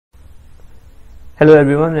Hello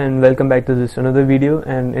everyone and welcome back to this another video,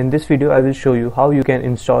 and in this video I will show you how you can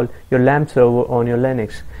install your LAMP server on your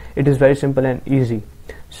Linux. It is very simple and easy.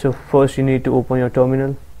 So first you need to open your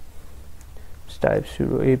terminal. Just type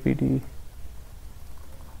sudo apt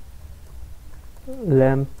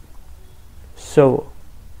LAMP server.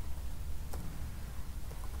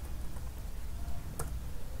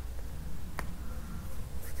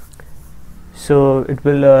 So it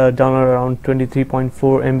will download around 23.4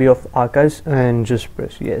 MB of archives, and just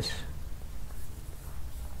press yes.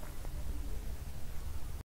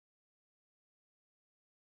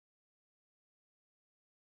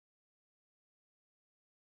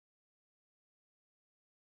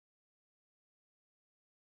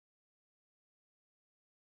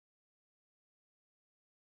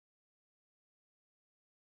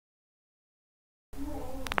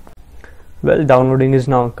 Well, downloading is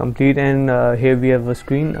now complete, and here we have a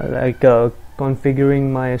screen configuring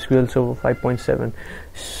MySQL Server 5.7.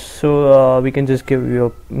 So we can just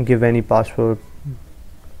give any password.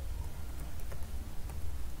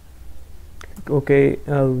 Okay,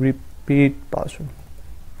 repeat password.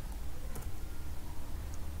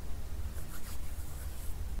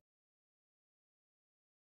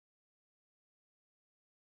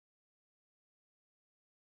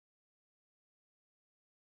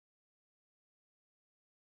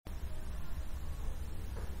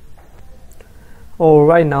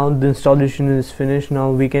 Alright, now the installation is finished.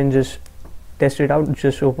 Now we can just test it out.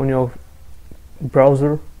 Just open your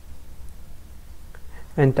browser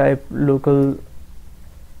and type local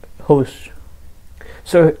host.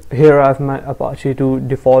 So here I have my Apache 2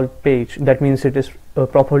 default page. That means it is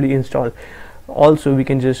properly installed. Also we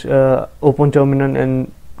can just open terminal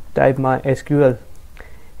and type MySQL.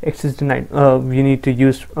 Access denied. We need to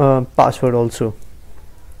use password also.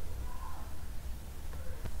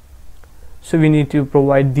 So we need to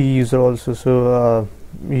provide the user also. So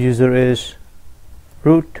user is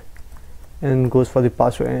root and goes for the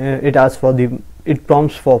password. It asks for it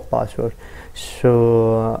prompts for password.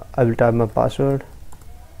 So I will type my password.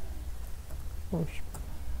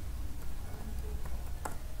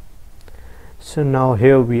 So now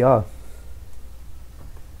here we are.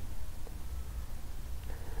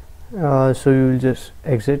 So you will just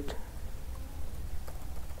exit.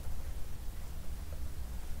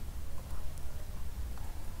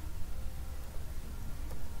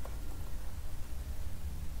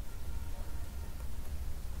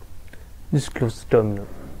 Just close the terminal.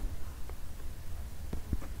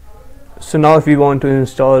 So now if we want to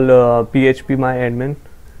install PHPMyadmin,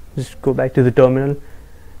 just go back to the terminal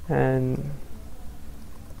and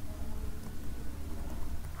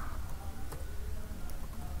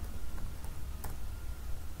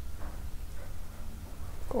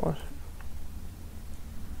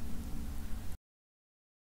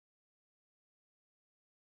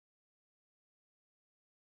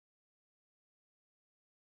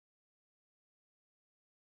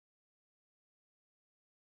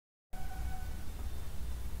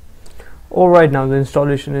Alright, now the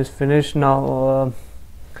installation is finished. Now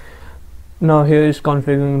here is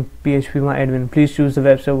configuring PHPMyadmin. Please choose the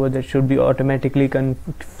web server that should be automatically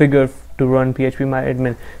configured to run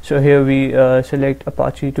PHPMyadmin. So here we select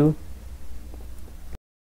Apache 2.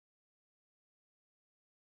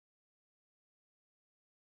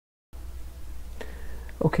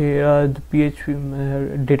 Okay, the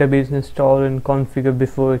PHP database install and configure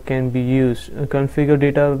before it can be used. Configure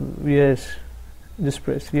data, yes. Just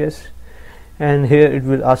press yes. And here it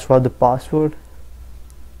will ask for the password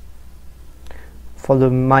for the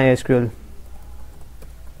MySQL.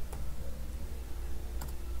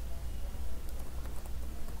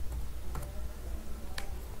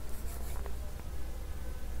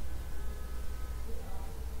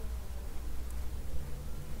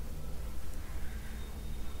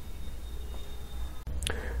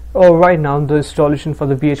 Alright, now the installation for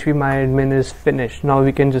the PHPMyadmin is finished. Now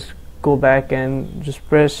we can just go back and just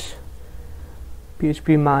press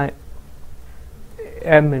PHPMyadmin,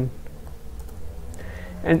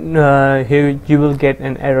 and here you will get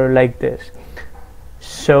an error like this.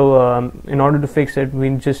 So in order to fix it,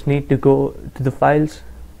 we just need to go to the files.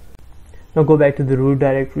 Now go back to the root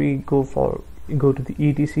directory, go to the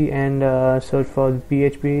etc and search for the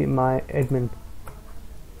PHPMyadmin,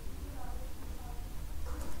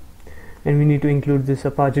 and we need to include this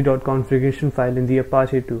apache.configuration file in the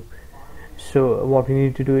Apache 2. So what we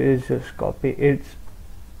need to do is just copy its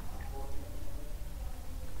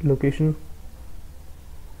location,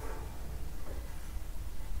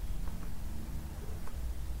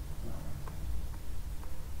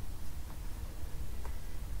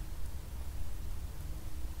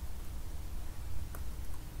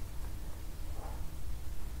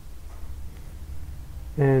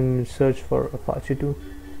 and search for Apache 2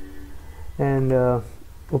 and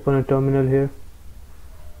open a terminal here,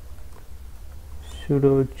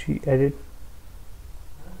 sudo gedit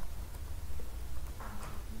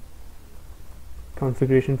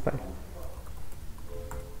configuration file.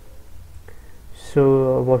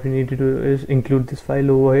 So what we need to do is include this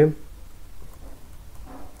file over here.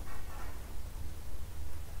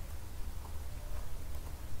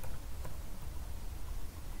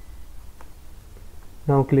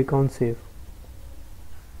 Now click on save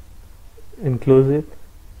and close it.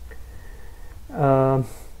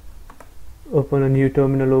 Open a new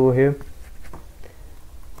terminal over here,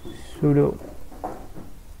 sudo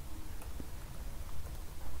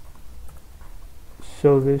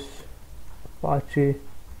service Apache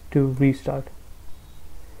to restart,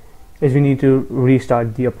 as we need to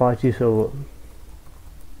restart the Apache server.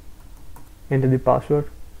 Enter the password.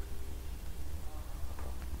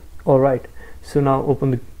 Alright, so now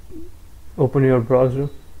open your browser,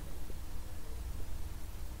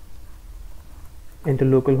 enter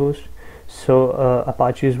localhost. So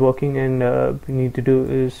Apache is working, and we need to do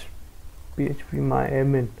is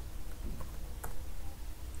PHPMyadmin.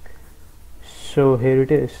 So here it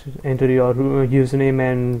is. Enter your username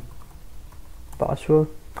and password,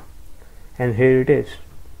 and here it is.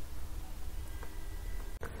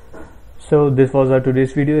 So this was our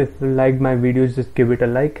today's video. If you liked my videos, just give it a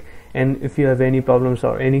like, and if you have any problems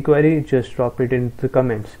or any query, just drop it in the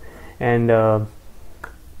comments, and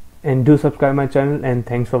do subscribe my channel, and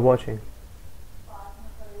thanks for watching.